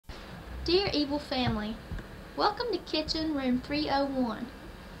Dear Evil Family, welcome to Kitchen Room 301.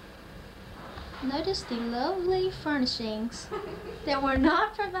 Notice the lovely furnishings that were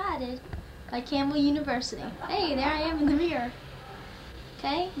not provided by Campbell University. Hey, there I am in the mirror.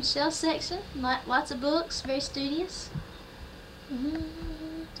 Okay, Michelle's section, lots of books, very studious.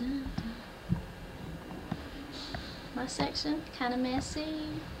 My section, kind of messy.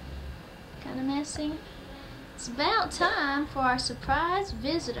 It's about time for our surprise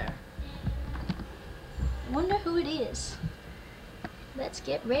visitor. Wonder who it is. Let's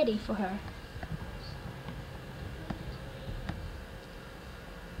get ready for her.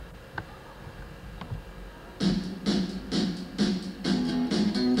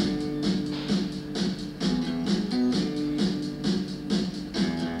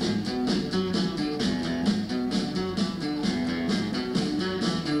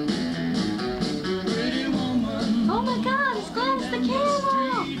 Oh my God, it's Gladys the Campbell!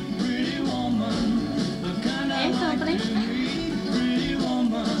 And company.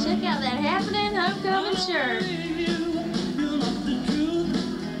 Check out that happening homecoming shirt.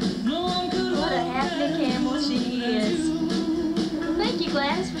 What a happening Campbell she is. Well, thank you,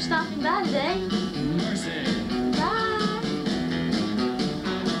 Gladys, for stopping by today. Bye.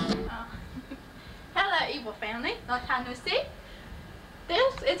 Hello, Evil Family. Long time no see.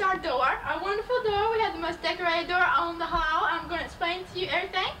 This is our door, our wonderful door. We have the most decorated door on the hall. I'm going to explain to you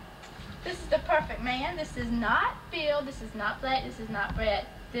everything. This is the perfect man. This is not Phil. This is not Blake. This is not Brett.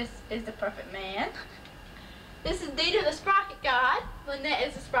 This is the perfect man. This is Dieter, the sprocket god. Lynette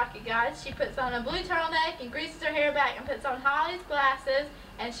is the sprocket god. She puts on a blue turtleneck and greases her hair back and puts on Holly's glasses,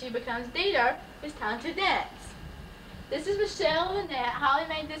 and she becomes Dieter. It's time to dance. This is Michelle and Lynette. Holly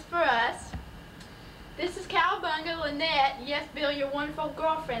made this for us. This is Cowabunga. Lynette, yes, Bill, your wonderful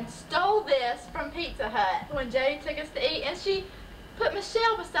girlfriend, stole this from Pizza Hut when Jody took us to eat, and she put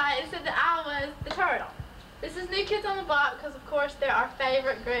Michelle beside it and said that I was the turtle. This is New Kids on the Block because, of course, they're our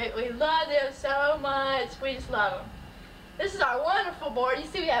favorite group. We love them so much. We just love them. This is our wonderful board. You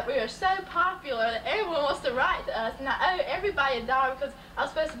see, we are so popular that everyone wants to write to us, and I owe everybody $1 because I was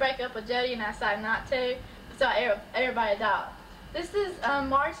supposed to break up with Jody and I decided not to, so I owe everybody $1. This is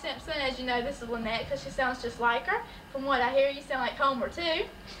Marge Simpson. As you know, this is Lynette because she sounds just like her. From what I hear, you sound like Homer too.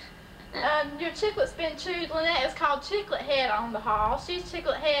 Your Chiclet's been chewed. Lynette is called Chiclet Head on the hall. She's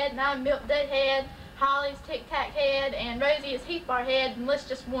Chiclet Head, and I'm Milk Dud Head. Holly's Tic Tac Head, and Rosie is Heath Bar Head, and let's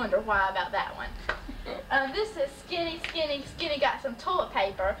just wonder why about that one. This is Skinny got some toilet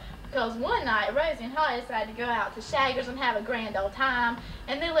paper because one night Rosie and Holly decided to go out to Shaggers and have a grand old time,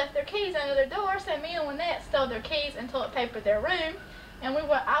 and they left their keys under their door, so me and Lynette stole their keys and toilet papered their room, and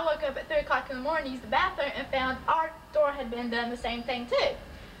I woke up at 3 o'clock in the morning to use the bathroom and found our door had been done the same thing too.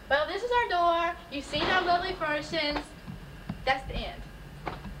 Well, this is our door. You've seen our lovely furnishings. That's the end.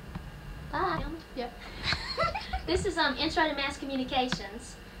 Bye. Yep. This is Intro to Mass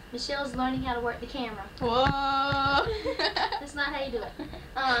Communications. Michelle's learning how to work the camera. Whoa. That's not how you do it.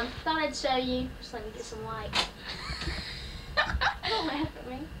 Thought I'd show you. Just let me get some light. Don't laugh at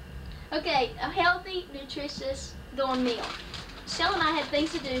me. Okay, a healthy, nutritious, going meal. Michelle and I had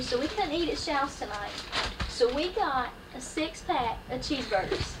things to do, so we couldn't eat at Shell's tonight. So we got a 6-pack of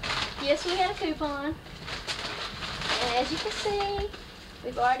cheeseburgers. Yes, we had a coupon. And as you can see,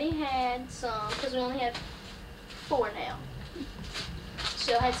 we've already had some, because we only have 4 now.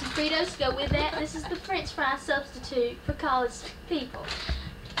 She'll had some Fritos to go with that. This is the French fry substitute for college people.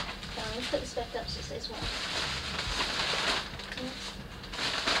 Let's put this back up so it says one.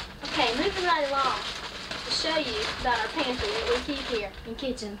 Okay, moving right along to show you about our pantry that we keep here in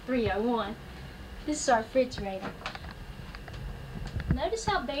Kitchen 301. This is our refrigerator. Notice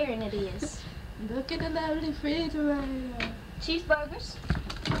how barren it is. Look at the lovely refrigerator. Cheeseburgers.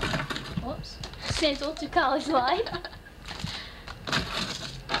 Whoops. Essential to college life.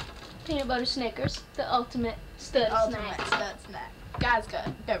 Peanut butter Snickers, the ultimate stud snack. Stud snack. Guys go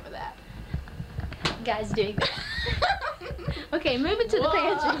for that. Guys dig that. Okay, moving to the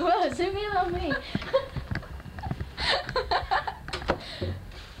pantry. Whoa, zoom in on me.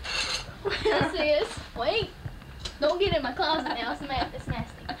 This is, wait, don't get in my closet now, it's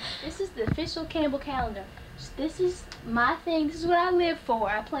nasty. This is the official Campbell calendar. This is my thing, this is what I live for.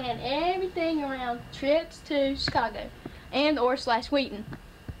 I plan everything around trips to Chicago and/Wheaton.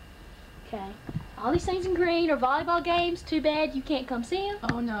 Okay, all these things in green are volleyball games. Too bad you can't come see them.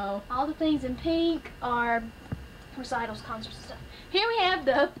 Oh no. All the things in pink are recitals, concerts, and stuff. Here we have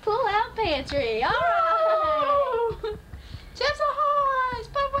the pull-out pantry. All right. Chips Ahoy!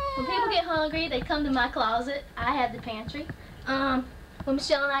 When people get hungry, they come to my closet. I have the pantry. When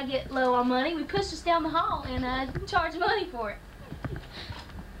Michelle and I get low on money, we push this down the hall and charge money for it.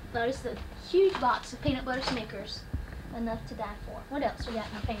 Notice the huge box of peanut butter Snickers. Enough to die for. What else we got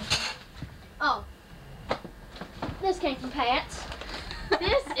in our pantry? Oh, this came from Pat's.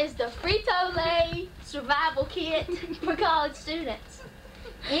 This is the Frito-Lay survival kit for college students.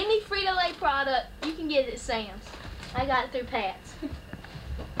 Any Frito-Lay product, you can get it at Sam's. I got it through Pat's.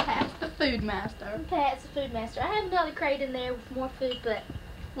 Pat's the food master. Pat's the food master. I have another crate in there with more food, but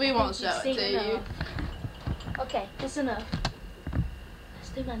We won't show it to you. Okay, that's enough. Let's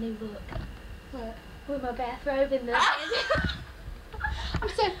do my new look. What? With my bathrobe and the... I'm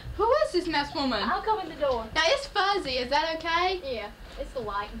saying, who is this mess woman? I'll come in the door. Now it's fuzzy, is that okay? Yeah, it's the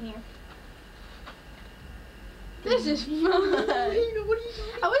light in here. This is fun.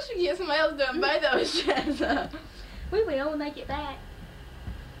 I wish we could get somebody else doing both those shows. We will when they get back.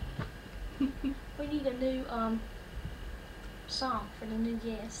 We need a new song for the new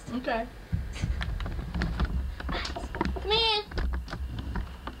guest. Okay. Come in.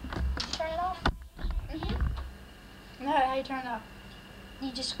 Did you turn it off? No, how you turn it off?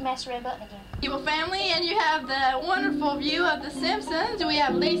 You just mash the red button again. Evil family, and you have the wonderful view of The Simpsons. We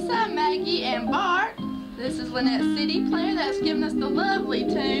have Lisa, Maggie, and Bart. This is Lynette's CD player that's giving us the lovely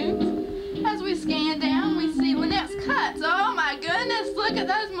tunes. As we scan down, we see Lynette's cuts. Oh my goodness, look at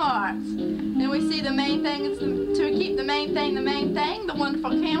those marks. Then we see the main thing, to keep the main thing, the wonderful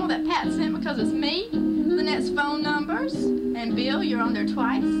camel that Pat sent because it's me. Lynette's phone numbers. And Bill, you're on there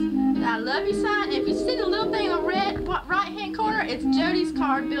twice. The I love you sign. If you see the little thing in the red right-hand corner, it's Jody's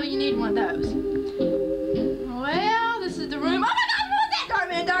card. Bill, you need one of those. Well, this is the room. Oh my God,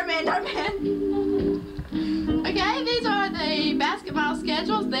 what was that? Dartman. Okay, these are the basketball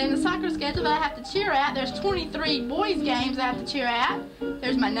schedules, then the soccer schedule that I have to cheer at. There's 23 boys games I have to cheer at.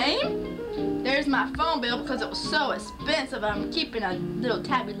 There's my name. There's my phone bill because it was so expensive. I'm keeping a little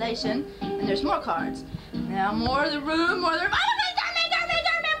tabulation. And there's more cards. Now more of the room, Oh, Dartman!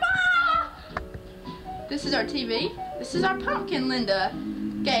 This is our TV. This is our pumpkin Linda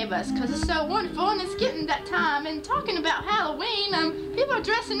gave us because it's so wonderful and it's getting that time. And talking about Halloween, people are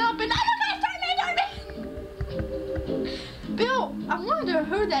dressing up and oh my gosh, Dartman! Bill, I wonder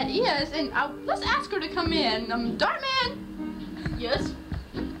who that is, and let's ask her to come in. Dartman. Yes.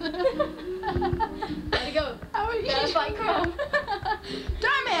 Gotta go. How are you? Gotta fight crime.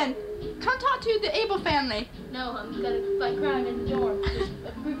 Dartman, come talk to the Abel family. No, I'm gonna fight crime in the dorm. There's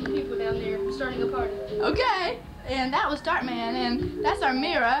a group of people down there starting a party. Okay. And that was Dartman, and that's our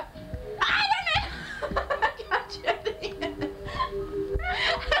mirror. Ah, Dartman! I got you at the end.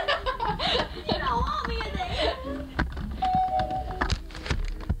 You don't want me in there.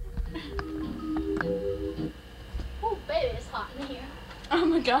 Oh, baby, it's hot in here. Oh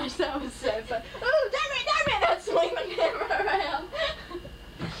my gosh, that was so fun. Oh, Dartman! Let's swing the camera around.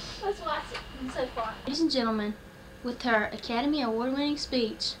 Let's watch it. It's so fun. Ladies and gentlemen, with her Academy Award-winning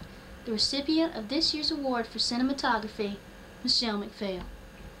speech, the recipient of this year's award for cinematography, Michelle McPhail.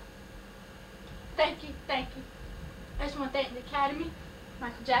 Thank you. I just want to thank the Academy,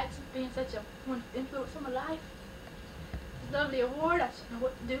 Michael Jackson, for being such a wonderful influence on my life. It's a lovely award. I just don't know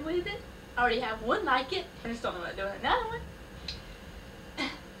what to do with it. I already have one like it. I just don't know what to do with another one.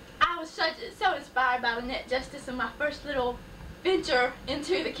 I was so inspired by Lynette Justice in my first little venture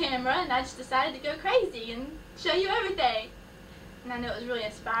into the camera, and I just decided to go crazy and show you everything. And I know it was really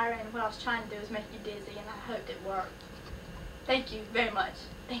inspiring, and what I was trying to do was make you dizzy, and I hoped it worked. Thank you very much.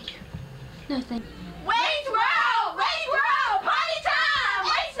 Thank you. No, thank you. Wayne's World! Wayne's World! Party time!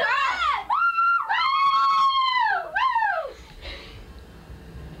 Wayne's World! Woo!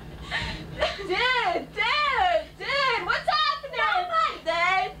 Dude! What's happening?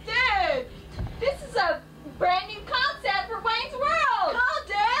 Dude! This is a brand new concept for Wayne's World! Cool,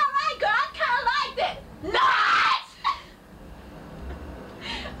 dude! Oh my God, I kinda liked it! Nice!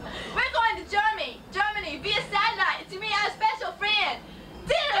 We're going to Germany via satellite to meet our special friend!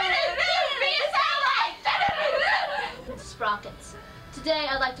 Via satellite! Sprockets. Today,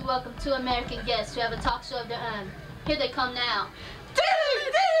 I'd like to welcome two American guests who have a talk show of their own. Here they come now.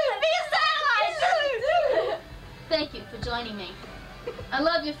 Via satellite! Thank you for joining me. I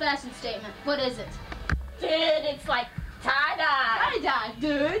love your fashion statement. What is it? Dude, it's like tie-dye. Tie-dye,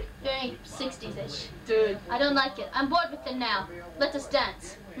 dude. Very 60s-ish. Dude. I don't like it. I'm bored with them now. Let us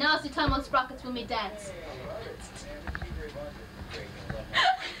dance. Now is the time on Sprockets when we dance.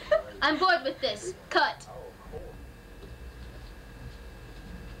 I'm bored with this. Cut.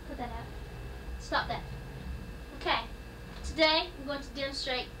 Put that out. Stop that. Okay. Today, I'm going to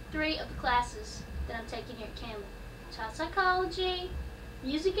demonstrate 3 of the classes that I'm taking here at Campbell. Child psychology,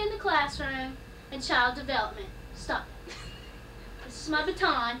 music in the classroom, and child development. Stop. This is my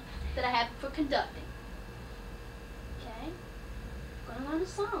baton that I have for conducting. Okay. I'm I'm on a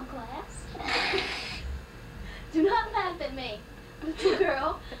song, class. Do not laugh at me, little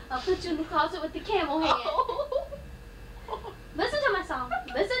girl. I'll put you in the closet with the camel head. Listen to my song.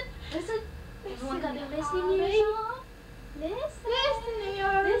 Listen, listen. Everyone got their listening ears on? Listening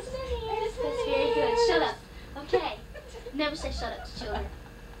ears. That's very good. Shut up. Okay. Never say shut up to children.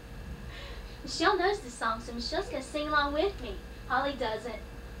 Michelle knows this song, so Michelle's going to sing along with me. Holly doesn't.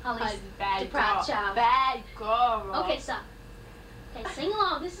 Holly's bad deprived girl. child. Bad girl. Okay, stop. Okay, sing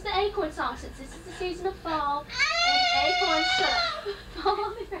along. This is the acorn song since this is the season of fall. And acorns, shut up. Fall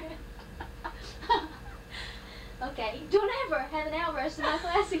on the ground. Okay, don't ever have an outburst in my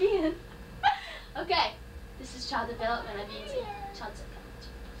class again. Okay, this is child development. I'm using child psychology.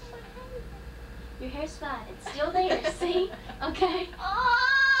 Your hair's fine. It's still there. See? Okay.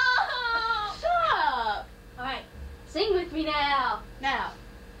 Oh, shut up. All right, sing with me now. Now.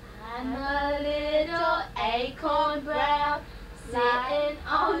 I'm a little acorn brown, sitting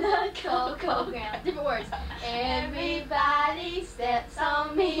on the cocoa ground. Different words. Everybody steps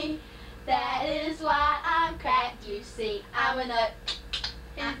on me. That is why I'm cracked, you see. I'm a nut.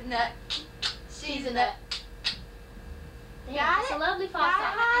 He's a nut. She's a nut. Got Yeah, it's it? a lovely fall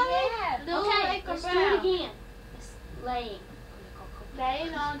Got song. it? Yeah. Okay, let's do it again. It's laying.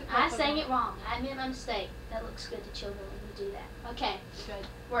 Laying on the I sang it wrong. I made my mistake. That looks good to children when you do that. Okay, Good.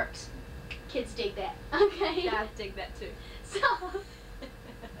 works. Kids dig that. Okay. Guys dig that too. So,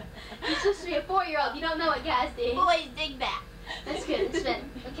 you're supposed to be a 4-year-old. You don't know what guys dig. Boys dig that. That's good. It's been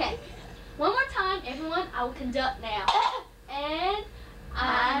okay. One more time, everyone. I will conduct now. And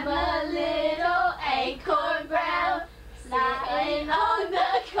I'm a little acorn brown, sitting on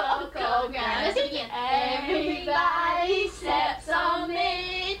the cocoa ground. Let's do it again. Everybody steps on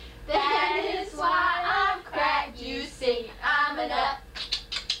me. That is why I'm cracked. You see, I'm a nut.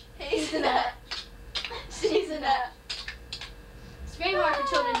 He's a nut. She's a nut. It's very hard for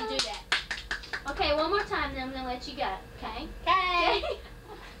children to do that. Okay, one more time, then I'm gonna let you go. Okay. Okay.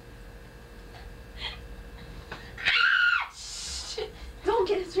 Don't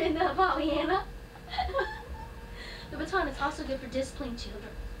get us written up, Pollyanna. The baton is also good for disciplining children.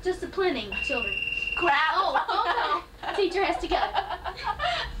 Disciplining children. Crap. Oh, no. Teacher has to go.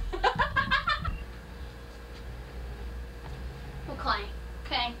 Okay.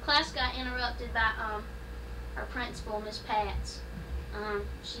 Okay. Class got interrupted by our principal, Miss Pats.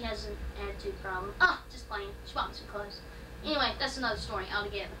 She has an attitude problem. Oh, just playing. She bought me some clothes. Anyway, that's another story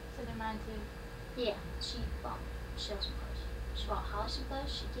altogether. So they're mine too. Yeah, she bought Michelle some clothes. She bought Holly some clothes.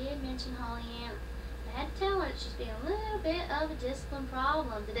 She did mention Holly Ann. I had to tell her that she's being a little bit of a discipline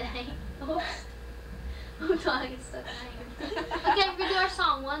problem today. Oops. I'm trying to get stuck in here. Okay, we're going to do our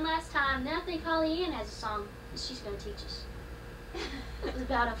song one last time. Then I think Holly Ann has a song that she's going to teach us. It was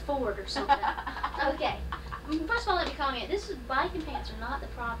about a Ford or something. Okay. First of all, let me comment. Biking pants are not the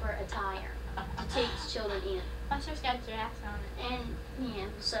proper attire to teach children in. My shirt's got giraffes on it. And, yeah,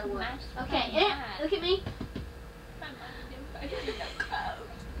 so what? Nice. Okay, yeah, look at me. I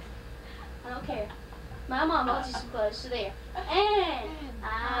don't care. My mom bought you some clothes, so there. And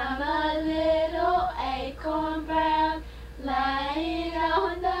I'm a little acorn brown, lying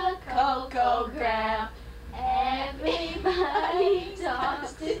on the cocoa ground. Everybody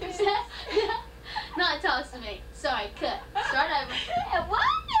talks to me. Not talks to me. Sorry, cut. Start over. What?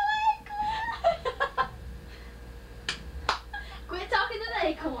 Quit talking to the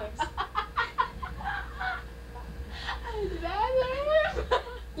acorns.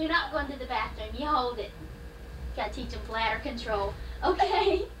 You're not going to the bathroom. You hold it. Gotta teach them bladder control.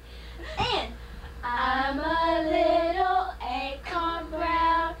 Okay? And I'm a little acorn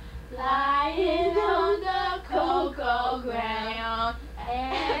brown, lying on the cocoa ground.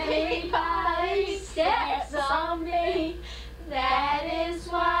 Everybody steps on me. That is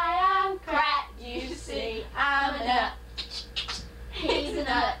why I'm cracked, you see. I'm a nut. He's a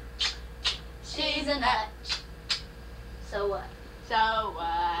nut. She's a nut. So what? So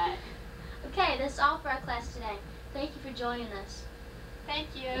what? Okay, that's all for our class today. Thank you for joining us. Thank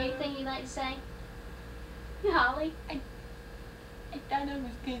you. Anything you'd like to say? Holly? I thought I was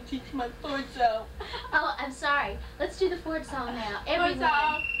going to teach my Ford song. Oh, I'm sorry. Let's do the Ford song now. Ford Everyone.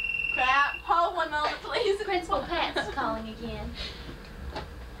 song. Crap. Hold one moment, please. Principal Pat's calling again.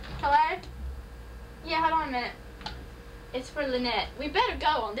 Hello? Yeah, hold on a minute. It's for Lynette. We better go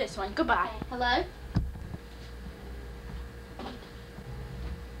on this one. Goodbye. Okay. Hello?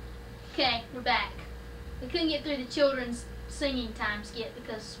 Okay, we're back. We couldn't get through the children's singing time skit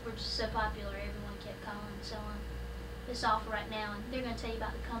because we're just so popular. Everyone kept calling, so it's all for right now, and they're going to tell you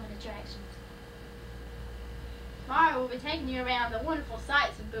about the coming attractions. Tomorrow we'll be taking you around the wonderful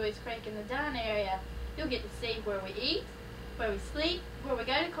sights of Bowie's Creek in the Dunn area. You'll get to see where we eat, where we sleep, where we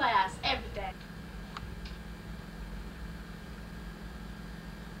go to class, everything.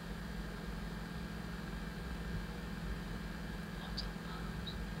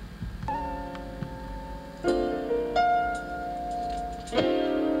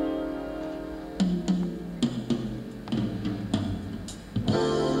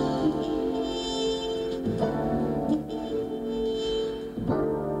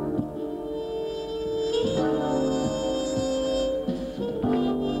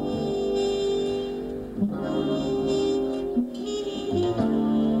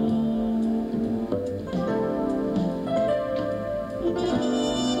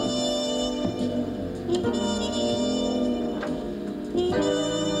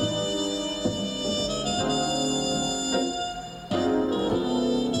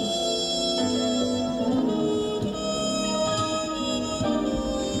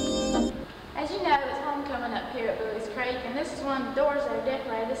 And this is one of the doors that are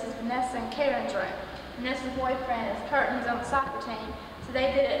decorated. This is Vanessa and Karen's room. Vanessa's boyfriend is Kurt, and he's on the soccer team. So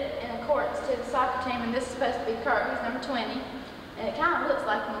they did it in accordance to the soccer team, and this is supposed to be Kurt, who's number 20. And it kind of looks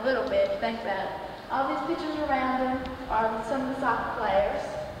like him a little bit if you think about it. All these pictures around him are some of the soccer players.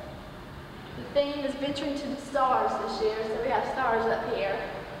 The theme is venturing to the stars this year, so we have stars up here.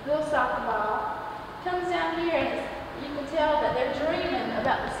 Little soccer ball. Comes down here, and you can tell that they're dreaming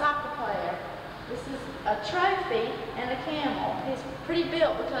about the soccer player. This is a trophy and a camel. He's pretty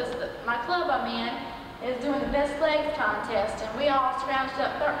built because my club I'm in is doing the best legs contest, and we all scrounged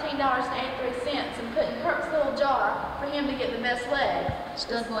up $13.83 and put in Kirk's little jar for him to get the best leg.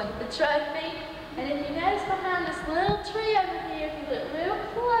 Good boy. The trophy. And if you notice behind this little tree over here, if you look real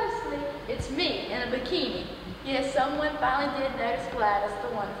closely, it's me in a bikini. Yes, someone finally did notice Gladys,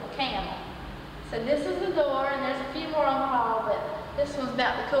 the wonderful camel. So this is the door, and there's a few more on the hall, but this one's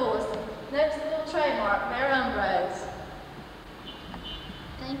about the coolest. Notice the little trademark, they're Umbros.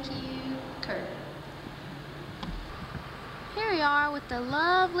 Thank you, Kurt. Here we are with the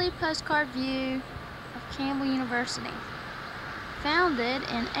lovely postcard view of Campbell University. Founded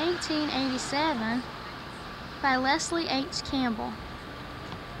in 1887 by Leslie H. Campbell.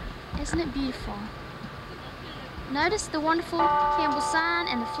 Isn't it beautiful? Notice the wonderful Campbell sign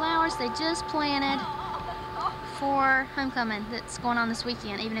and the flowers they just planted for homecoming that's going on this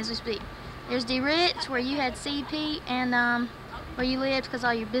weekend, even as we speak. There's D. Rich, where you had CP, and where you lived because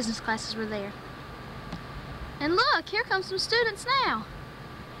all your business classes were there. And look, here comes some students now.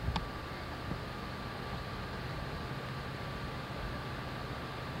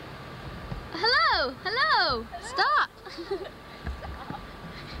 Hello, hello, stop.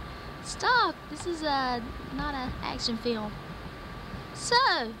 Stop, this is not an action film. So,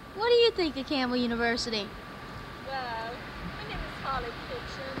 what do you think of Campbell University? Well, my name is Holly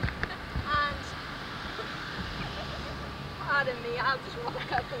Kitchen, and pardon me, I'll just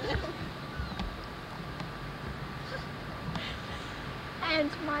walk up a little. And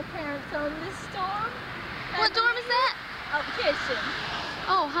my parents own this dorm. What dorm is that? Oh, kitchen.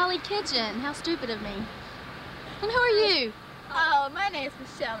 Oh, Holly Kitchen. How stupid of me. And who are you? Oh, my name is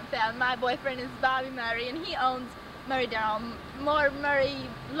Michelle McFadden. My boyfriend is Bobby Murray, and he owns Murray Darrell, Murray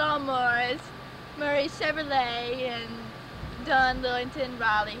Lawnmowers, Murray Chevrolet, and Dunn, Lillington,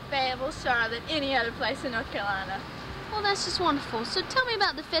 Raleigh, Fayetteville, Charlotte, any other place in North Carolina. Well, that's just wonderful. So tell me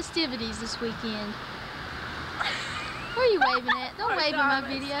about the festivities this weekend. Where are you waving at? Don't wave in my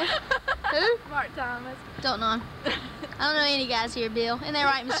video. Who? Mark Thomas. Don't know him. I don't know any guys here, Bill. Isn't that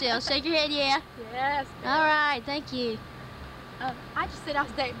right, Michelle? Shake your head, yeah? Yes. All right, thank you. I just said I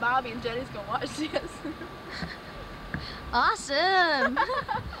was dating Bobby, and Jody's gonna watch this. Awesome.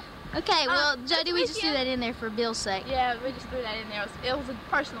 Okay, well, Jody, we just threw that in there for Bill's sake. Yeah, we just threw that in there. It was a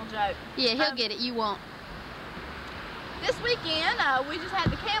personal joke. Yeah, he'll get it. You won't. This weekend, we just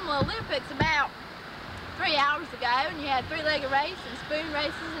had the Campbell Olympics about 3 hours ago, and you had three-legged race and spoon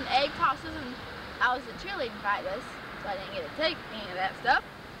races and egg tosses, and I was at cheerleading practice, so I didn't get to take any of that stuff.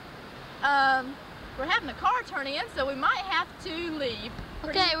 We're having a car turn in, so we might have to leave.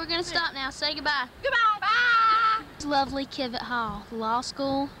 Okay, we're gonna stop now. Say goodbye. Goodbye. Bye. It's lovely Kivett Hall, the law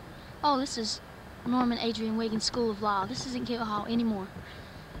school. Oh, this is Norman Adrian Wiggins School of Law. This isn't Kivett Hall anymore.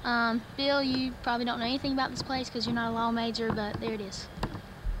 Bill, you probably don't know anything about this place because you're not a law major, but there it is.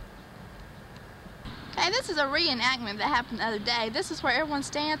 Okay, this is a reenactment that happened the other day. This is where everyone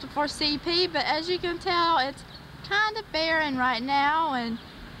stands before CP, but as you can tell, it's kind of barren right now, and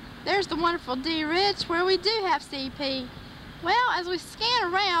there's the wonderful D. Rich where we do have CP. Well, as we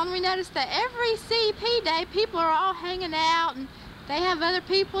scan around, we notice that every CP day, people are all hanging out, and they have other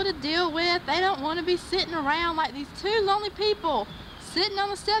people to deal with. They don't want to be sitting around like these two lonely people sitting on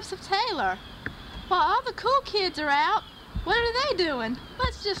the steps of Taylor. While all the cool kids are out What are they doing?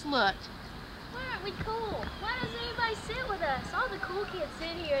 Let's just look. Why aren't we cool? Why doesn't anybody sit with us? All the cool kids sit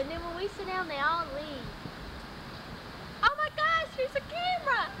here, and then when we sit down, they all leave. Oh my gosh, there's a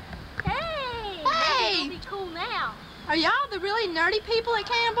camera! Hey! Hey! Maybe we'll be cool now. Are y'all the really nerdy people at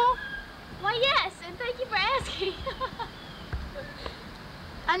Campbell? Why, yes, and thank you for asking.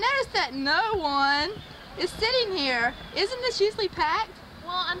 I noticed that no one is sitting here. Isn't this usually packed?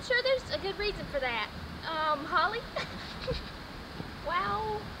 Well, I'm sure there's a good reason for that. Holly?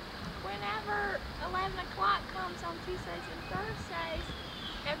 Well, whenever 11 o'clock comes on Tuesdays and Thursdays,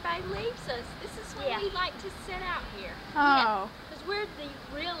 everybody leaves us. This is when we like to sit out here. Oh. Because we're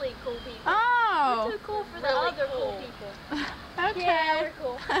the really cool people. Oh. We're too cool for the Really other cool cool. people. Okay. Yeah, we're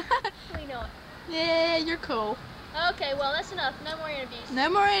cool. We know it. Yeah, you're cool. Okay, well, that's enough. No more interviews. No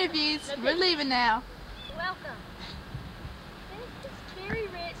more interviews. No We're pictures. leaving now. Welcome. This is Cherry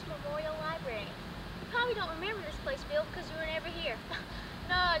Ridge Memorial Library. You probably don't remember this place, Bill, because you were never here.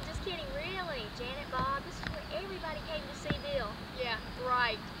 No, just kidding. Really, Janet, Bob, this is where everybody came to see Bill. Yeah,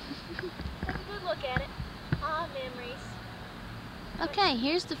 right. Take a good look at it. Ah, memories. Okay,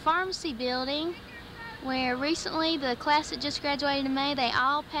 here's the pharmacy building where recently the class that just graduated in May, they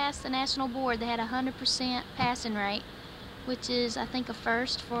all passed the national board. They had a 100% passing rate, which is, I think, a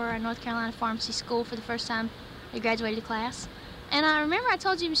first for a North Carolina pharmacy school for the first time they graduated a class. And I remember I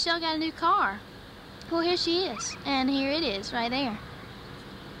told you Michelle got a new car. Well, here she is, and here it is right there.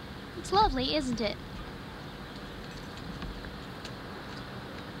 It's lovely, isn't it?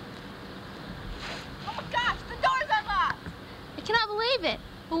 Oh my gosh, the door's unlocked! I cannot believe it.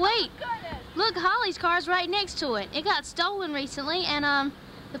 But wait, Goodness! look, Holly's car's right next to it. It got stolen recently, and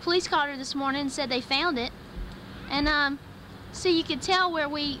the police called her this morning and said they found it. And so you could tell where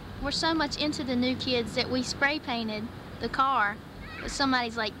we were so much into the new kids that we spray painted the car. But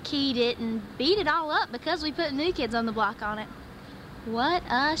somebody's like keyed it and beat it all up because we put New Kids on the Block on it. What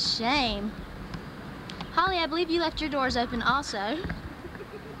a shame. Holly, I believe you left your doors open also.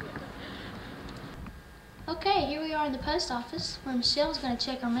 Okay, here we are in the post office where Michelle's going to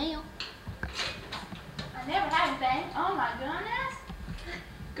check her mail. I never had anything. Oh my goodness.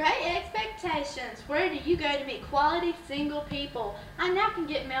 Great expectations. Where do you go to meet quality single people? I now can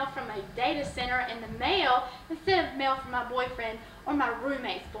get mail from a data center in the mail instead of mail from my boyfriend or my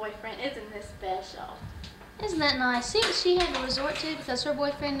roommate's boyfriend. Isn't this special? Isn't that nice? See what she had to resort to because her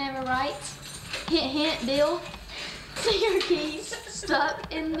boyfriend never writes? Hint, hint, Bill. See your keys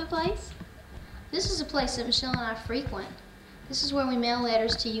stuck in the place? This is a place that Michelle and I frequent. This is where we mail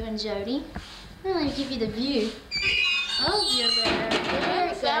letters to you and Jody. Let me give you the view of your letter. There it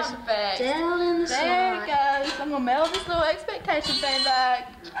goes. Sound effects. Down in the There slot. it goes. I'm going to mail this little expectation thing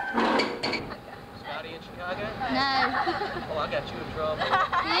back. Scotty in Chicago? No. Oh, I got you in trouble.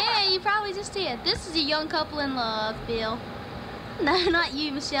 Yeah, you probably just did. This is a young couple in love, Bill. No, not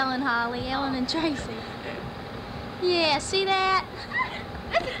you, Michelle and Holly, Ellen and Tracy. Yeah, see that?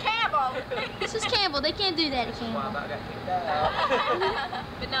 This is Campbell! This is Campbell. They can't do that to That's why I Campbell. about got kicked out.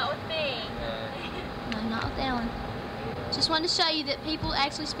 But not with me. No, not with Ellen. Just wanted to show you that people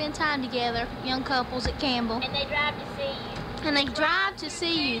actually spend time together, young couples at Campbell. And they drive to see you. And they drive to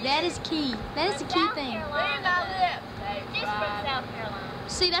see you. That is key. That is the key thing. Where did I live? Just from South Carolina.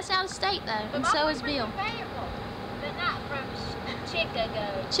 See, that's out of state, though, and so is Bill. But not from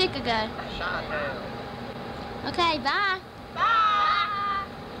Chicago. Chicago. Chi-town. Okay, bye. Bye!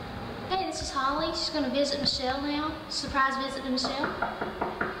 Hey, this is Holly. She's going to visit Michelle now. Surprise visit to Michelle.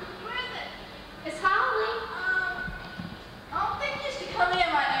 Where is it? It's Holly. I don't think you should come in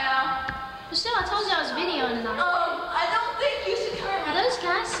right now. Michelle, I told you I was videoing tonight. I don't think you should come in Are right those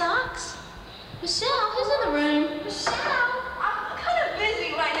guys socks? Michelle, who's in the room? Michelle. I'm kind of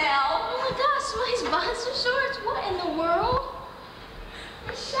busy right now. Oh my gosh, somebody's boxer shorts. What in the world?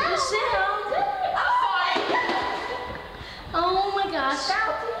 Michelle. I'm sorry. Oh my gosh. Do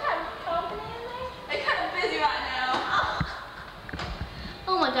you have company in there? I'm kind of busy right now.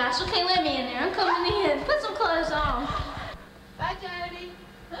 Oh my gosh. Okay, let me in there. I'm coming in. Put some clothes on. Bye, Jody.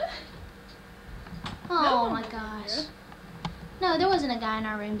 Oh my gosh. No, there wasn't a guy in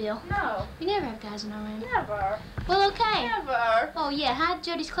our room, Bill. No, We never have guys in our room. never. Well, okay. Never. Oh yeah, hide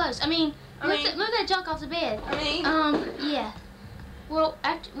Jody's clothes. Move that junk off the bed. Yeah. Well,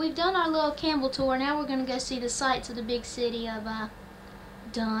 after we've done our little Campbell tour, now we're gonna go see the sights of the big city of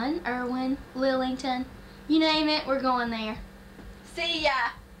Dunn, Irwin, Lillington. You name it, we're going there. See ya.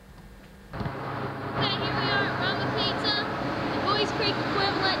 Okay, here we are at Roma Pizza, the Boys Creek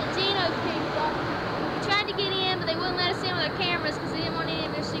equivalent to Gino's Pizza. We tried to get in, but they wouldn't let us in with our cameras because they didn't want any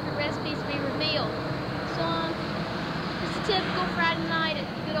of their secret recipes to be revealed. So, it's a typical Friday night at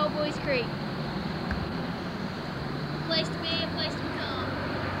good old Boys Creek. place to be, a place to become.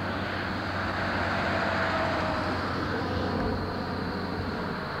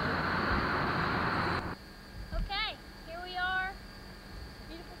 Okay, here we are.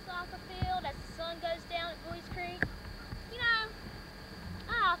 Beautiful soccer field as the sun goes down at Boys Creek. You know,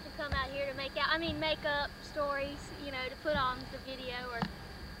 I often come out here to make up stories, you know, to put on the video or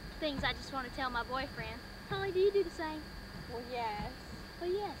things I just want to tell my boyfriend. Holly, do you do the same? Well, yes. Well,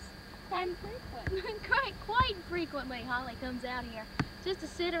 yes. Quite frequent. Quite frequently, Holly comes out here just to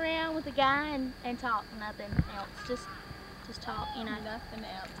sit around with a guy and talk, nothing else. Just talk, you know. Nothing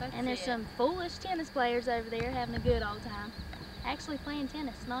else. That's And there's it. some foolish tennis players over there having a good old time. Actually playing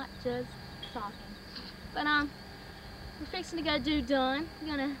tennis, not just talking. But we're fixing to go do Dunn. We're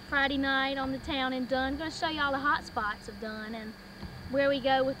gonna Friday night on the town in Dunn. Gonna show you all the hot spots of Dunn and where we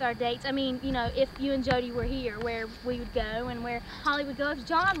go with our dates. I mean, you know, if you and Jody were here, where we would go and where Holly would go if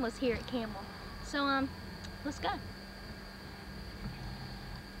John was here at Campbell. So let's go.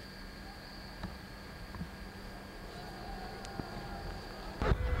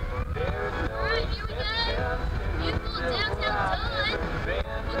 Alright, here we go. Beautiful downtown Dunn.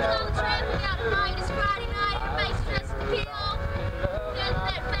 Look at all the traffic out tonight. It's Friday night. Everybody's dressed to kill. Got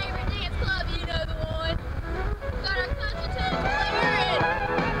that favorite dance club, you know the one. Got our country tunes blaring.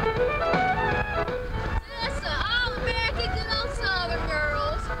 That's the all-American good old Southern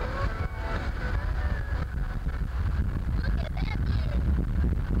girls. Look at that view.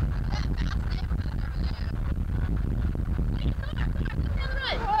 That fast neighborhood over there. Come on, come down the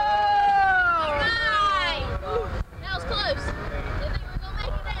road. All right. That was close. Didn't think we were gonna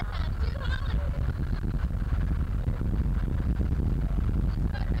make it that time. Did you, Holly?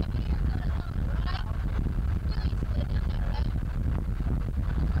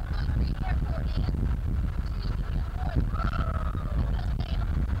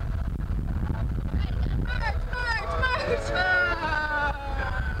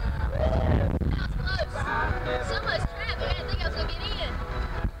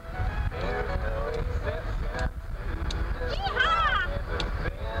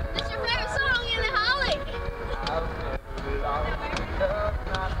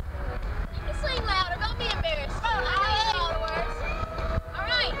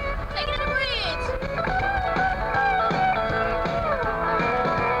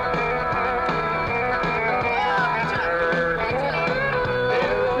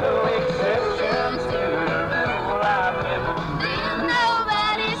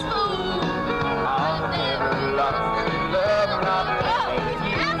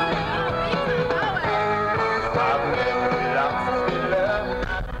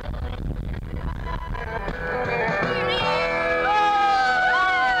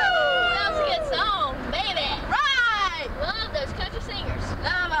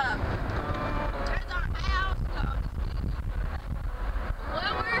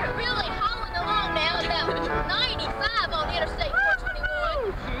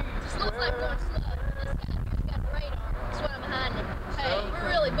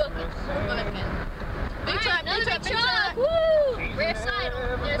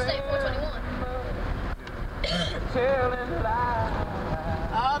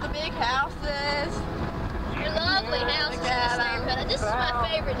 All the big houses. They're lovely houses in this neighborhood. This is my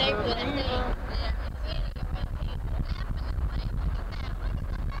favorite neighborhood, I think.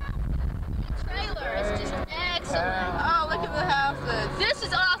 Trailer is just excellent. Oh, look at the houses. This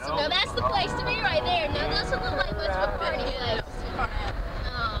is awesome. Now that's the place to be right there. Now that doesn't look like much of a party place.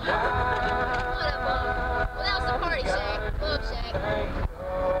 Oh, what a bummer. Well, that was the party shack. Love shack.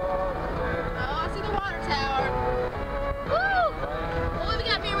 Oh, I see the water tower. Woo! Well, we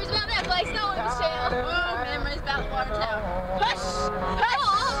got memories about that place, don't we, Michelle? Oh, memories about the water tower. Hush! Hush!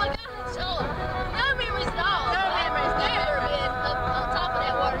 Oh my gosh. Oh, no memories at all. No memories, no I've never memories. been up on top of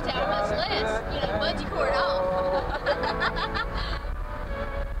that water tower, much less, you know, bungee cord off.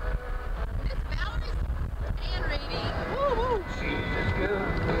 It's Valerie's hand reading. Woo woo.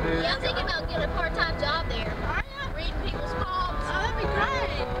 Yeah, I'm thinking about getting a part-time job there. Are ya? Reading people's palms. Oh, that'd be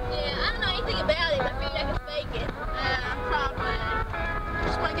great. Yeah, I don't know anything about it, but I figured I could fake it. Yeah, probably.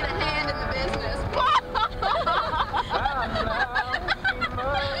 Just want to get a hand in the business.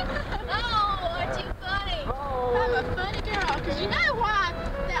 Oh, aren't you funny? I'm a funny girl. Because you know why?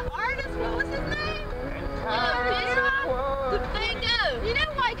 That artist, what was his name? The Bingo. You know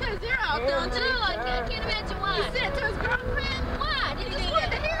why he comes here often, don't you? No, I can't imagine why. He sent it to his girlfriend. Why? Did He you just do wanted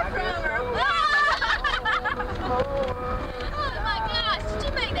to that? hear from her. Oh my gosh, did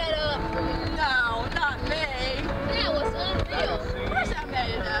you make that up? No, not me. That was unreal. Of course I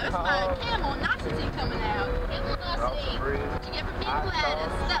made it up. It's my Camel Nicety coming out. Campbell U. Did you get from Pink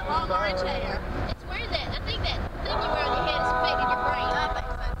Gladys? That long orange hair. It's weird that, I think that thing you wear on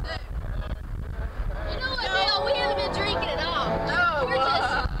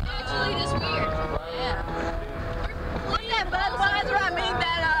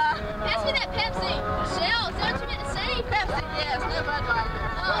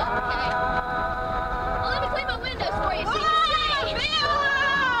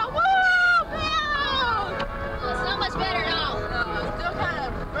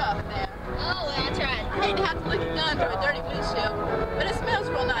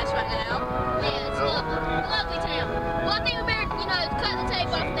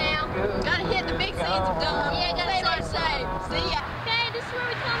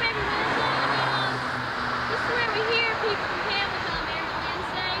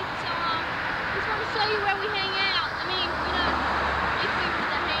show you where we hang out. I mean, you know, if we were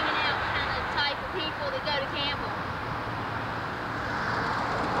the hanging out kind of type of people that go to Campbell.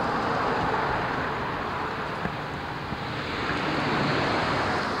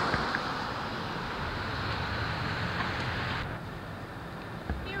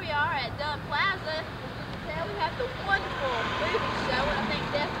 Here we are at Dunn Plaza. Now we have the wonderful movie show, and I think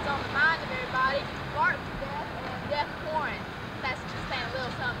death is on the mind of everybody. Mark's Death and Death Warrant. That's just saying a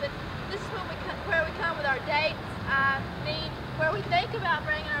little something. This is where we come with our dates. I mean, where we think about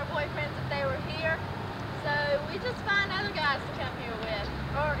bringing our boyfriends if they were here. So we just find other guys to come here with,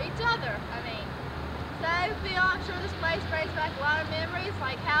 or each other, I mean. So I'm sure this place brings back a lot of memories,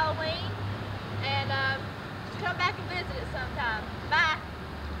 like Halloween, and just come back and visit it sometime. Bye.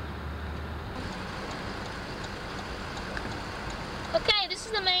 Okay, this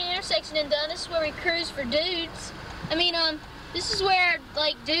is the main intersection in Dunn. This is where we cruise for dudes. I mean, this is where,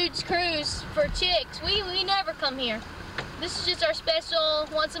 like, dudes cruise for chicks. We never come here. This is just our special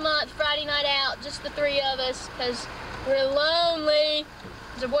once a month Friday night out, just the three of us, because we're lonely.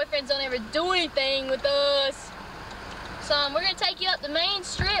 Because our boyfriends don't ever do anything with us. So we're going to take you up the main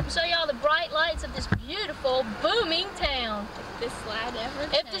strip and show you all the bright lights of this beautiful, booming town. If this light ever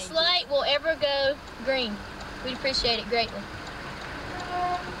If this light will ever go green, we'd appreciate it greatly.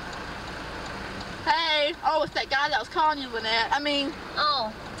 Hey, oh, it's that guy that was calling you, Lynette. I mean,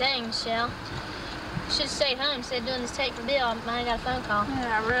 Oh, dang, Michelle. Should have stayed home instead of doing this tape for Bill. I might have got a phone call.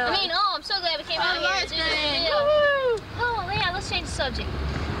 yeah, really. I mean, oh, I'm so glad we came out here to do this for green. Bill. Woo! Oh, yeah, let's change the subject.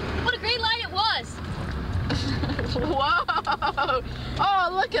 What a great light it was. Whoa! Oh,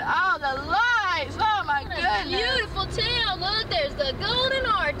 look at all the lights! Oh my What a goodness! beautiful town. Look, there's the Golden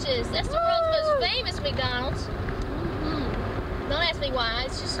Arches. That's the world's most famous McDonald's. Don't ask me why.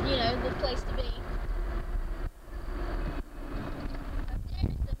 It's just, you know, the place to be. Up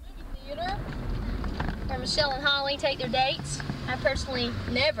there's the movie theater where Michelle and Holly take their dates. I personally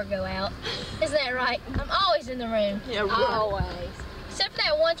never go out. Isn't that right? I'm always in the room. Yeah, really. Always. Except for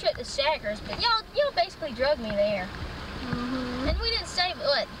that one trip to Shackers, but y'all basically drug me there. And we didn't stay,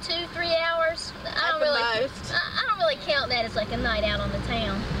 what, 2-3 hours? I don't really count that as like a night out on the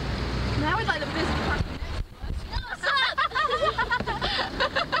town. Now we'd like to visit the park. What's up?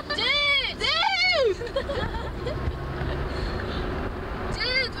 Dudes!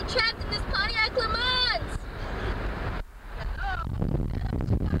 Dudes, we're trapped in this Pontiac Le Mans.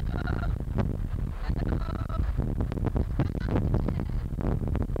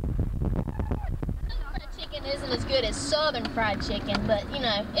 Fried chicken isn't as good as Southern fried chicken, but you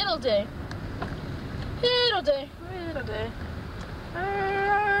know, it'll do. It'll do. It'll do.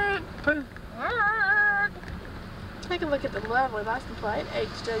 Take a look at the lovely license plate,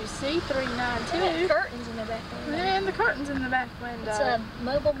 HWC 392. Curtains in the back window. And the curtains in the back window. It's a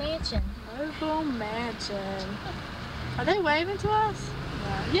mobile mansion. Mobile mansion. Are they waving to us? No.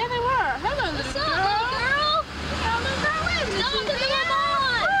 Yeah, they were. Hello, What's little up, girl. little girl? Hello, little girl. Waving No, at you. to the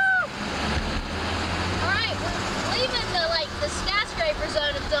Lamont. All right, we're leaving the skyscraper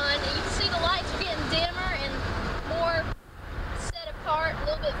zone of Dunn, and you can see the lights are getting dimmer and more set apart, a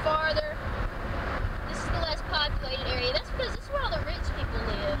little bit farther. This is the less populated area. That's because this is where all the rich people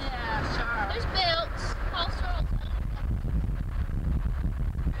live. Yeah, sure. There's Belts, Paul Sorrell.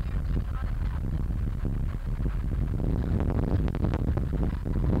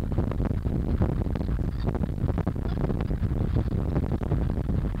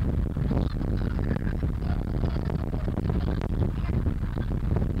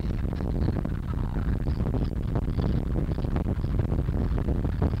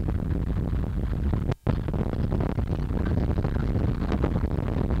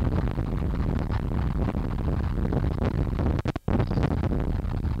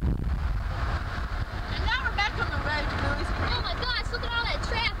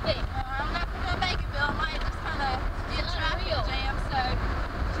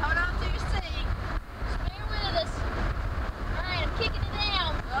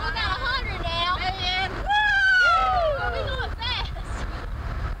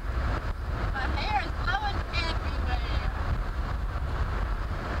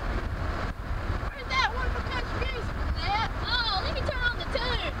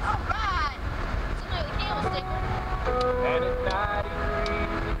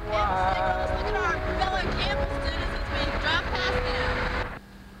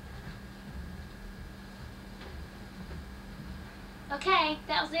 Okay,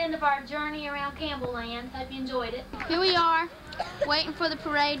 that was the end of our journey around Campbell Land. Hope you enjoyed it. Here we are, waiting for the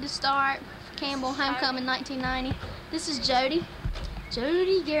parade to start. Campbell Homecoming 1990. This is Jody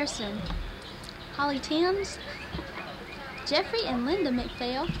Garrison. Holly Timms. Jeffrey and Linda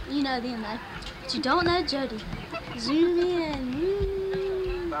McPhail. You know them though. But you don't know Jody. Zoom in.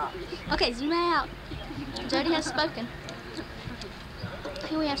 Woo. Okay, zoom out. Jody has spoken.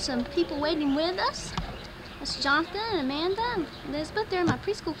 Here we have some people waiting with us. That's Jonathan and Amanda and Elizabeth. They're in my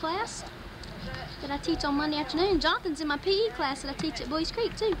preschool class that I teach on Monday afternoon. Jonathan's in my PE class that I teach at Boys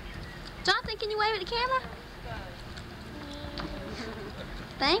Creek too. Jonathan, can you wave at the camera?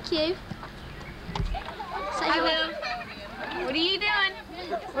 Thank you. Say Hi, hello. Will. What are you doing?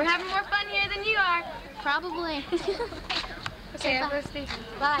 We're having more fun here than you are. Probably. Okay, I'll go station.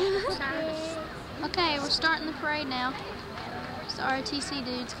 Bye. Okay, we're starting the parade now. It's the ROTC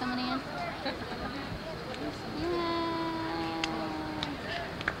dudes coming in. Yay!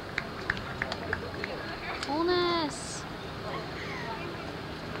 Coolness.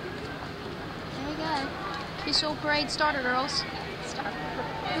 There we go. Official parade starter, girls.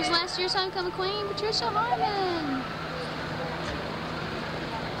 Who's last year's homecoming queen? Patricia Harmon.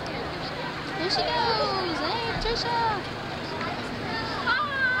 There she goes. Hey, Patricia.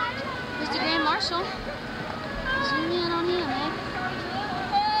 There's the Grand Marshal. Zoom in on him, eh?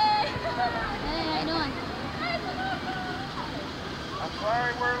 Hey, how you doing? I'm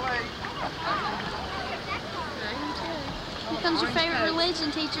sorry we're late. Here comes your favorite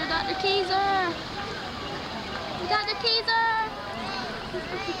religion teacher, Dr. Keyser. Dr. Keyser.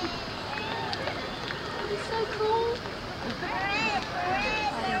 He's so cool.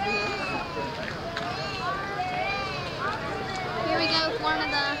 Here we go with one of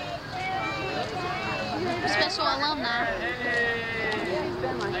the special alumni.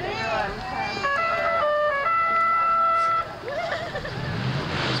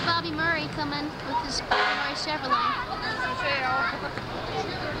 There's Bobby Murray coming with his Murray Chevrolet.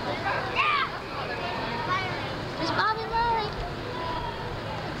 There's Bobby Murray.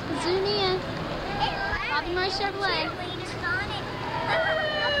 Zoom in. Bobby Murray Chevrolet.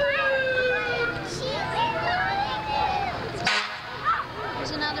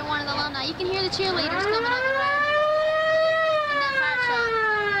 There's another one of the alumni. You can hear the cheerleaders coming up the road in that fire truck.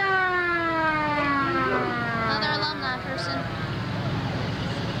 Another alumni person.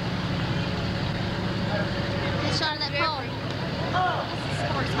 Good shot of that pole.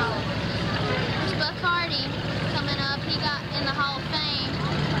 There's Buck Hardy coming up. He got in the Hall of Fame.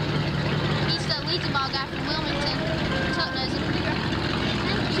 He's the Legion Ball guy from Wilmington. Tuck knows him.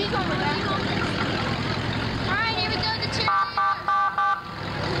 She's over there. Alright, here we go, the cheerleaders.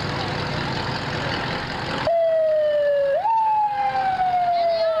 There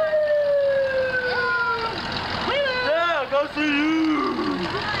they are. Yeah, go see you.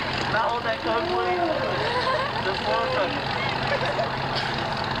 Can I hold that coat, please? Just one second.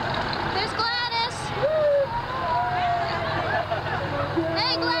 There's Gladys.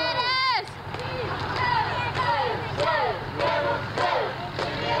 Hey, Gladys.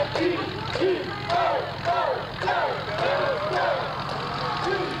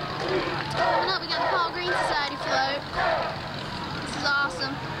 Coming up, we got the Paul Green Society float. This is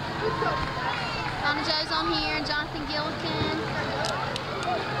awesome. Donna Joe's on here, and Jonathan Gillikin.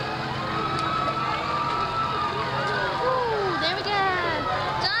 Ooh, there we go.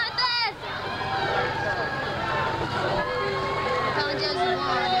 Jonathan! Donna Joe's the one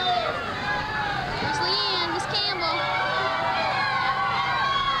over there. There's Leanne, Miss Campbell.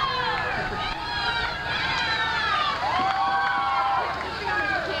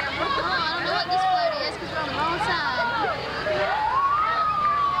 Oh, I don't know what this float is because we're on the wrong side.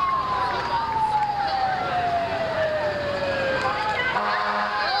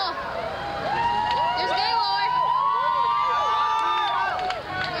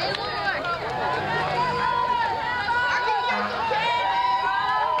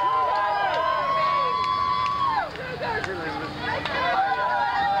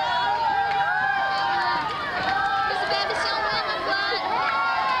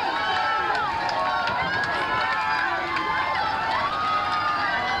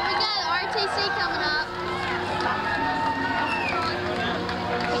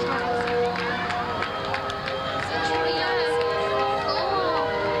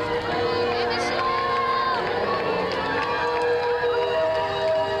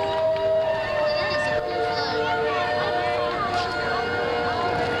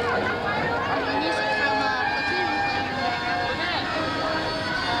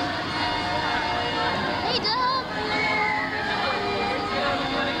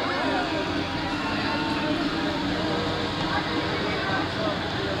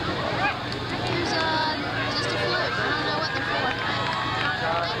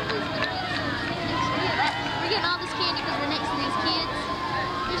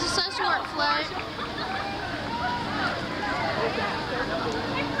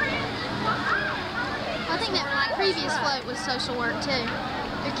 previous float was social work too.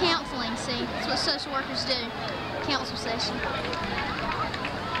 They're counseling, see? That's what social workers do. Counsel session. Look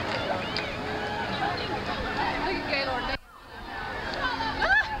at Gaylord.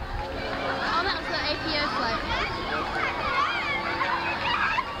 Oh, that was the APO float.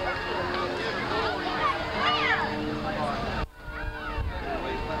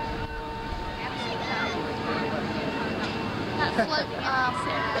 That float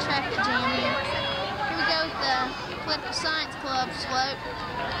traffic jam here. Here we go with the Political Science Club's float.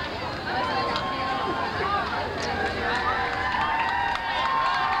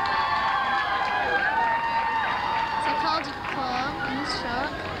 Psychology Club in this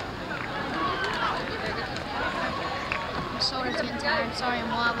truck. My shoulder's getting tired. Sorry I'm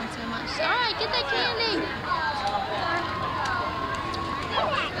wobbling so much. Alright, get that candy!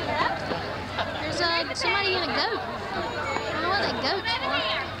 There's somebody in a goat. I don't know what that goat's for.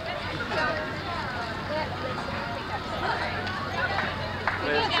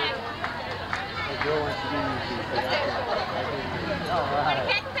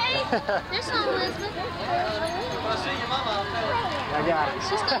 There's some Elizabeth. I got it.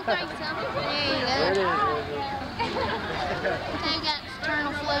 She's gonna throw you something. There you go. There it is. Okay, we got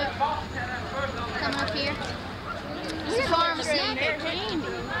fraternal float coming up here. This is pharmacy. Pharmacy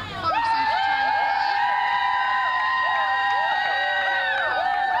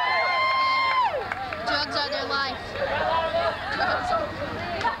drugs are their life.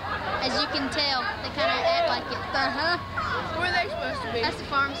 As you can tell, they kind of act like it. Where are they supposed to be? That's the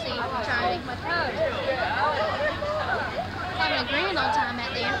pharmacy fraternity. Having a grand old time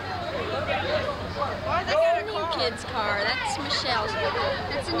out there. That's the new kid's car. That's Michelle's car.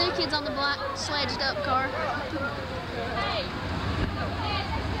 That's the new kids on the block sledged up car.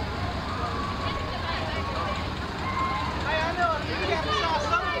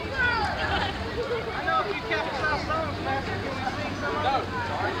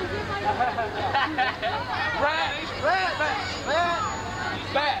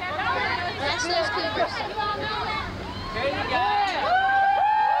 That's those cougars. There you go.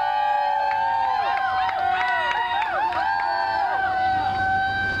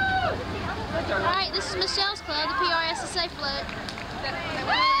 Alright, this is Michelle's club, the PRSSA float.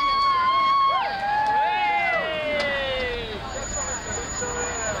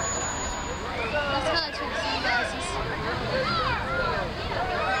 That's Hutch with the sunglasses.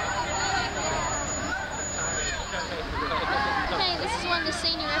 Okay, this is one of the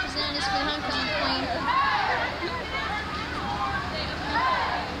senior representatives for the homecoming queen.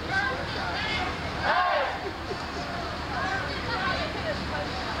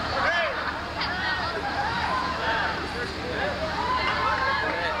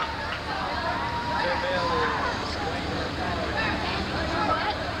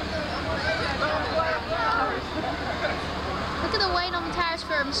 Look at the weight on the tires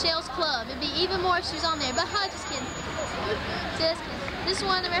for Michelle's club. It'd be even more if she was on there, but just kidding. Just kidding. This is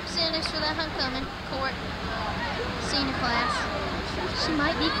one of the representatives for the homecoming court senior class. She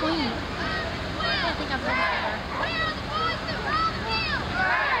might be queen. I think I've heard of her.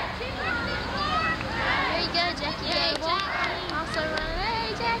 There you go, Jackie Gable. Also running.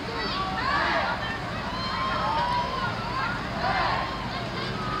 Hey, Jackie.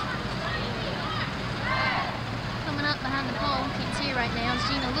 Coming up behind the pole, can't see her right now, is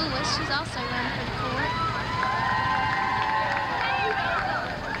Gina Lewis. She's also running for the court.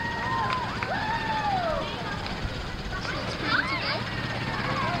 She looks pretty today.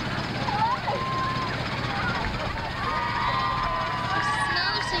 This is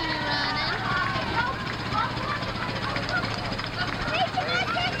another senior running.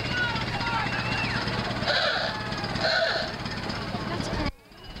 That's okay.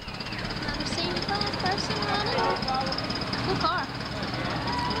 Another senior class person running. Cool car.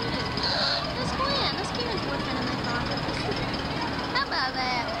 That's Glenn. That's Karen's boyfriend in that car. How about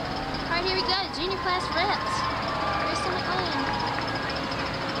that? Alright, here we go. Junior class reps. Kristen McLean.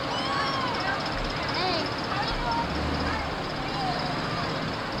 Hey.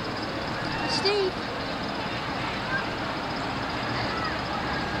 Steve.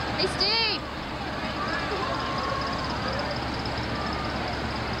 Hey, Steve.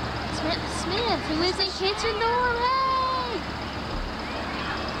 Samantha Smith, who lives in Kitchendorf. Hey!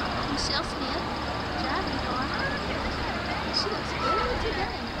 Michelle Smith, driving car. She looks good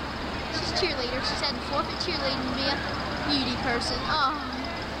today. She's a cheerleader. She's had to forfeit cheerleading to be a beauty person. Oh,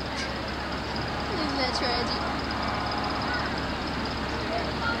 isn't that tragic?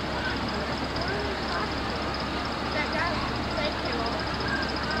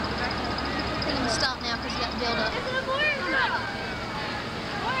 We're going to stop now because we got build up. Is it a boy or not?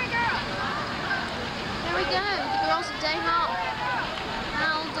 Boy or girl? There we go.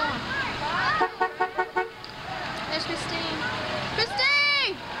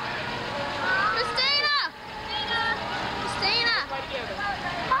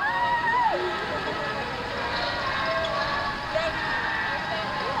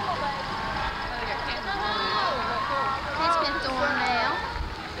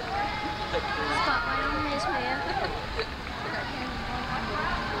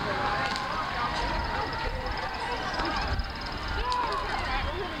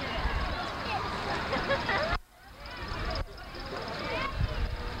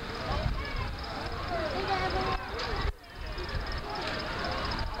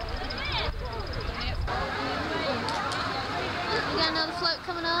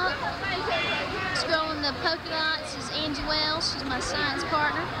 polka dots is Angie Wells. She's my science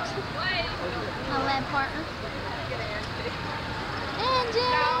partner, my lab partner. Angie!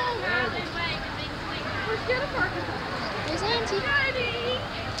 There's Angie.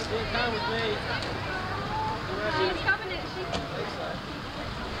 Come with me.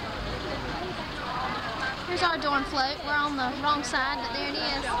 Here's our dorm float. We're on the wrong side, but there it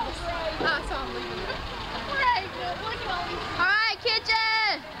is. All right,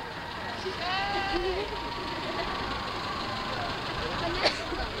 kitchen.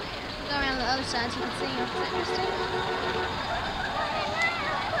 Go around the other side so you can see them.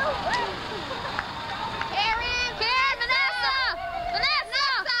 Karen, Vanessa.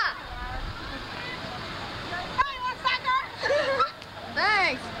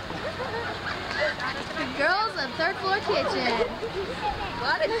 Thanks. The girls on third floor kitchen.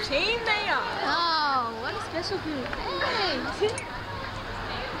 What a team they are. Oh, what a special group. Hey.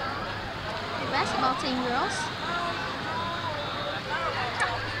 The basketball team girls.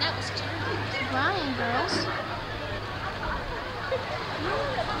 That was the Brian girls.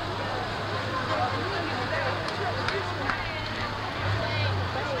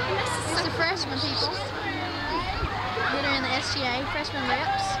 Here's the freshman people. That are in the SGA, freshman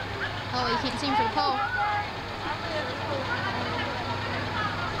reps. Oh, you can't see them for the pole.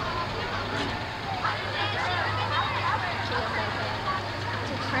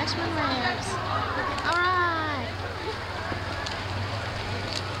 Freshman reps. Alright.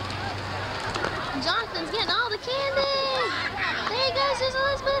 Jonathan's getting all the candy. There you go, Sis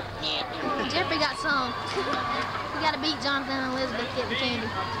Elizabeth. Jeffrey got some. We gotta beat Jonathan and Elizabeth getting the candy.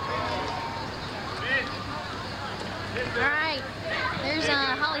 Alright. There's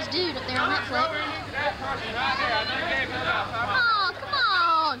Holly's dude up there on that float. Oh, come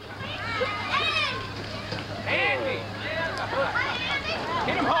on. Andy!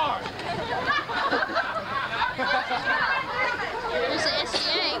 Hit him hard! There's the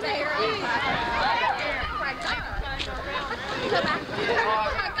SCA.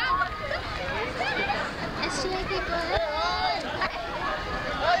 SCA people.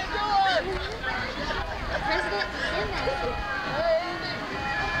 How you doing? President in there.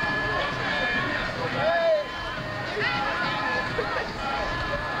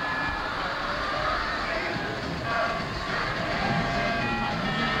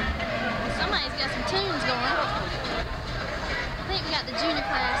 Somebody's got some tunes going. I think we got the junior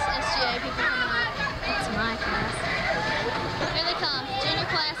class SGA people coming up. That's my class. Here they come. Junior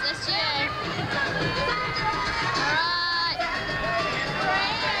class SGA. Alright.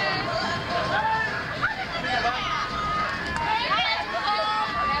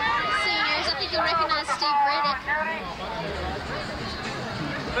 Seniors, I think you'll recognize Steve Reddick.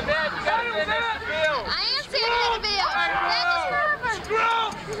 But Dad, you gotta finish the field! I am Senior in the bill. That is perfect.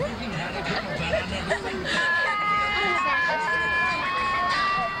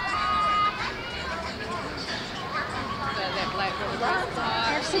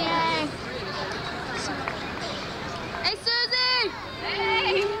 FCA. Hey, Susie!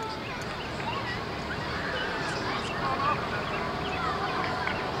 Hey!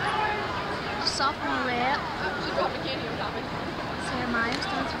 Sophomore rep. Sarah Myers,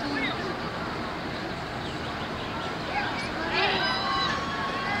 thanks for coming.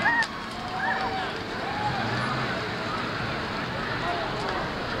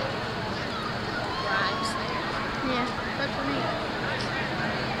 Yeah, vote for me.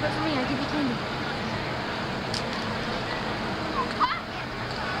 Vote for me, I'll give you candy.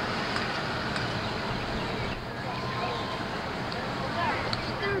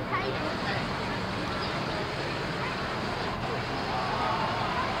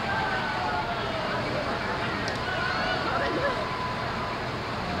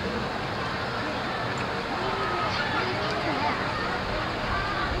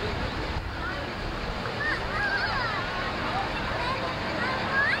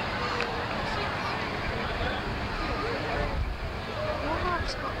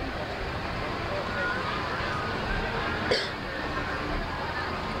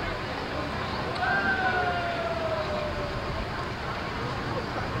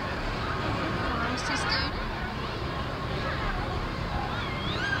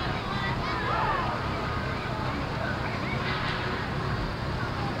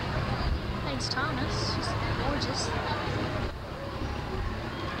 Thomas, she's gorgeous.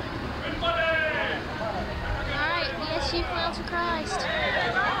 Alright, BSU Clowns for Christ. It's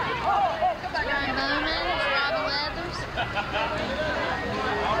Ryan Bowman, it's Robin Leathers.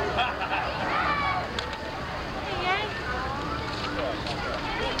 Hey, gang.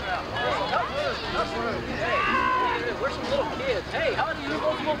 some little kids. Hey, how do you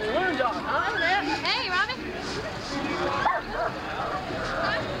go to a balloon dog, huh, man? Hey, Robbie.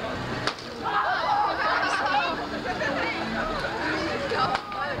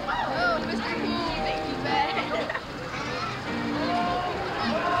 Oh, Mr. Cool, thank you back.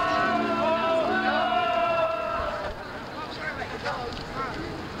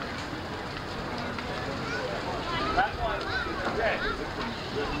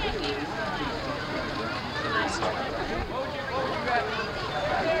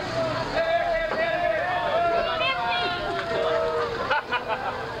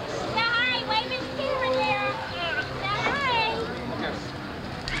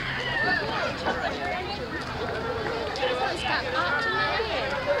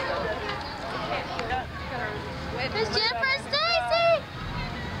 There's Jennifer and Stacy.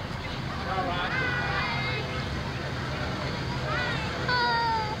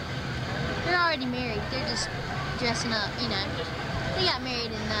 They're already married. They're just dressing up, you know. They got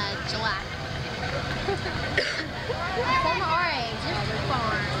married in July. Former RAs, they're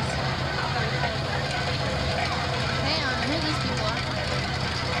farms. Hang on, who these people are?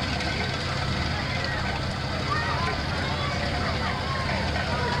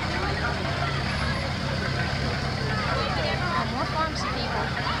 More pharmacy people.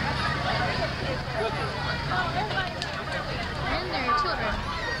 And their children.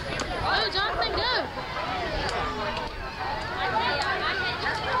 Oh, Jonathan, go!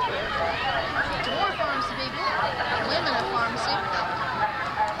 More pharmacy people. Women of pharmacy.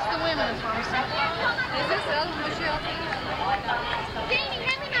 It's the women of pharmacy. Is this the other Michelle? Danny,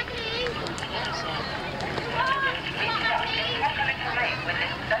 hand me my keys.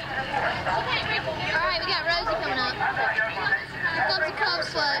 Alright, we got Rosie coming up. Here comes the Cubs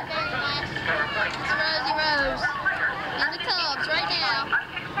float. It's Rosie Rose. In the Cubs right now.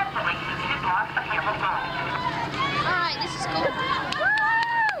 Alright, this is cool.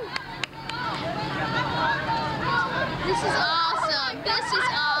 This is awesome. This is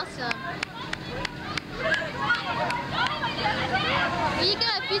awesome. Here you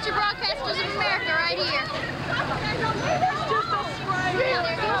go, future broadcasters of America right here.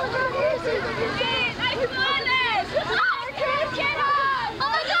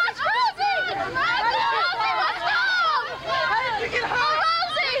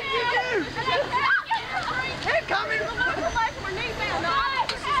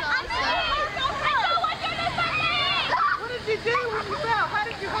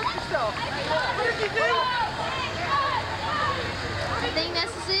 I think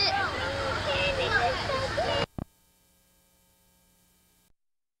this is it.